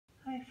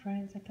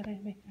friends, I thought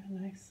I'd make a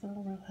nice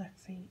little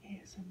relaxing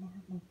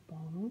ASMR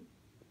mukbang.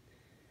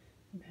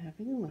 I'm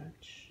having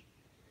lunch.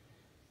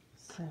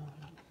 So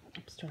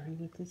I'm starting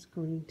with this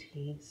green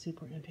tea,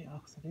 super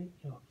antioxidant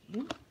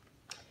yogi.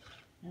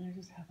 And I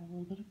just have a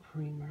little bit of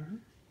creamer.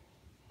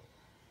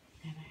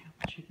 And I have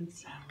a chicken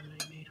salad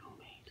I made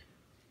homemade.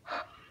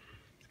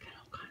 It's got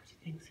all kinds of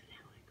things in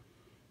it,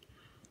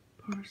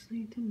 like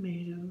parsley,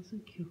 tomatoes,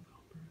 and cucumbers.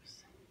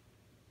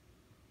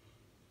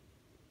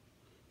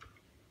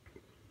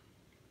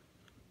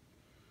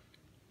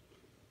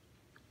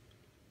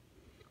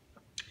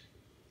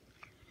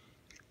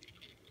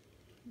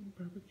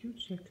 Barbecue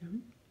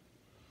chicken.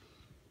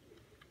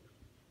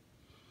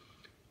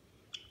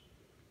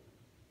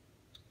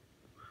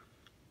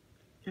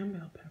 And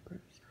bell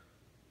peppers.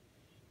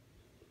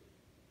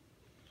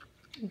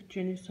 With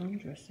Jenny-stone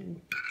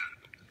dressing.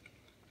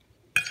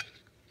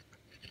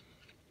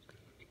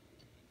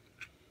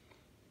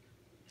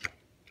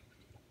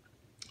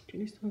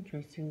 Jenny-stone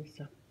dressing is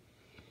a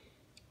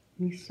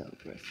miso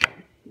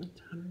dressing.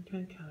 It's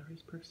 110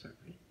 calories per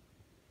serving.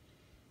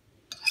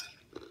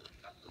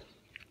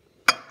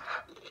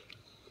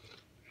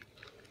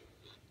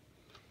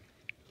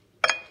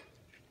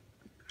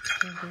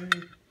 It's a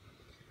very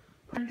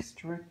pretty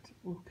strict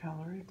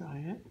low-calorie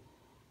diet.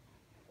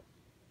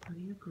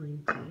 Plenty of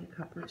green tea, a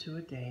cup or two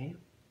a day.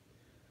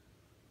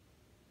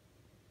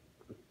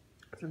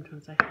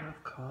 Sometimes I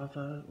have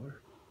kava or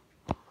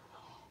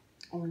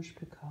orange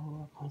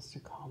pekoe or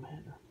constant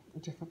comment or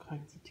different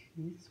kinds of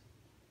teas.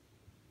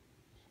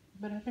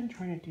 But I've been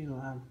trying to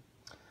do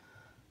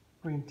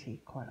green tea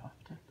quite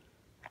often.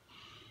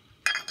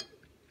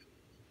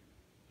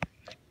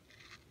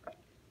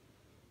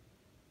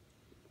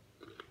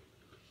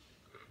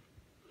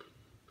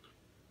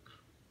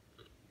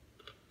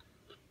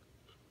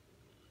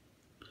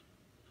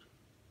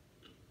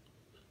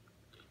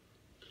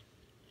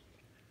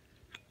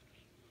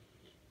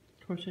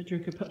 Of course, I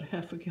drink about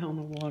half a gallon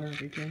of water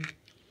every day.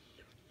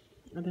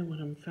 And then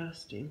when I'm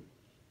fasting,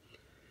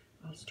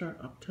 I'll start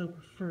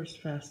October 1st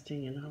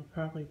fasting, and I'll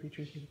probably be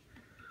drinking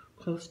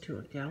close to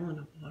a gallon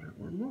of water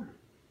or more.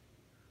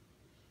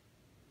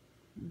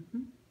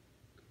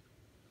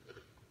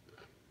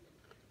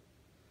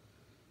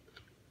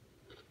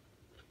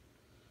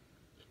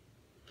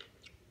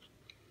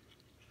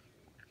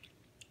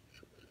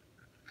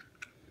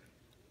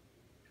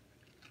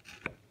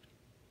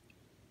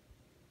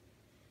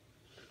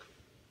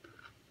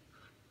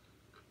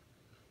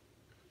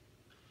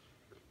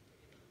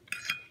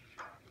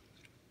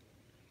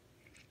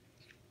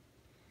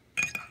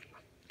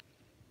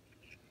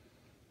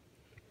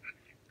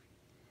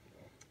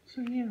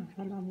 So yeah,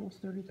 I'm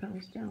almost 30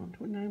 pounds down,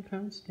 29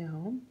 pounds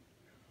down.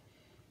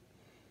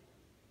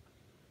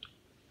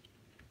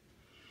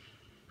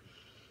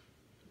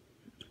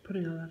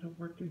 Putting a lot of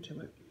work into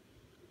it.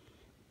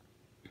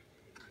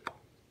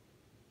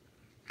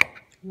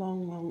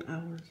 Long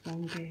hours,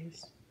 long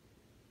days.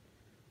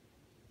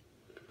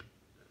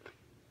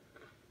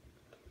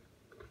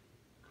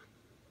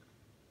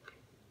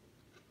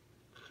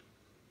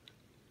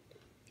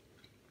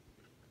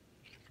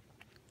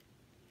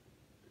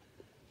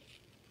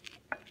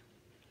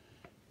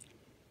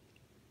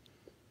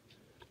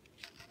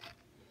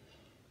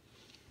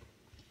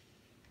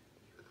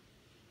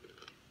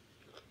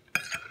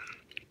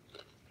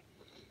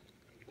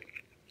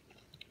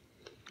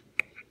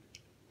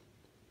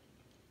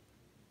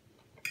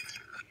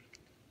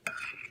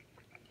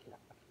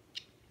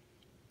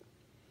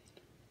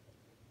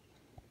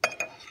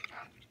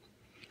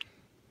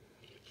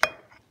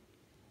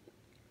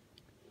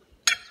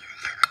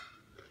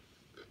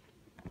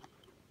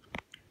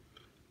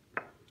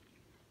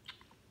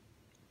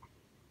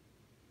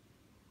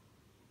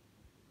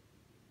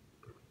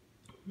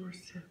 More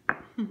sip.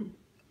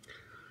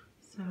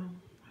 So,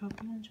 hope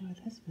you enjoyed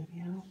this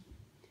video.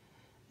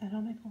 And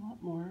I'll make a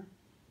lot more.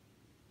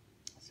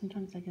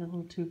 Sometimes I get a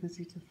little too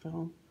busy to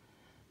film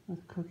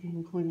with cooking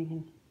and cleaning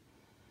and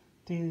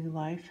daily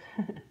life.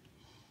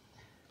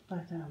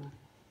 But,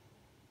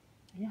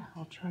 yeah,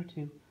 I'll try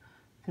to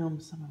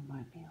film some of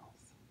my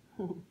meals.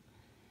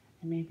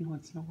 And maybe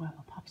once in a while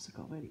a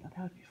popsicle video.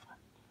 That would be fun.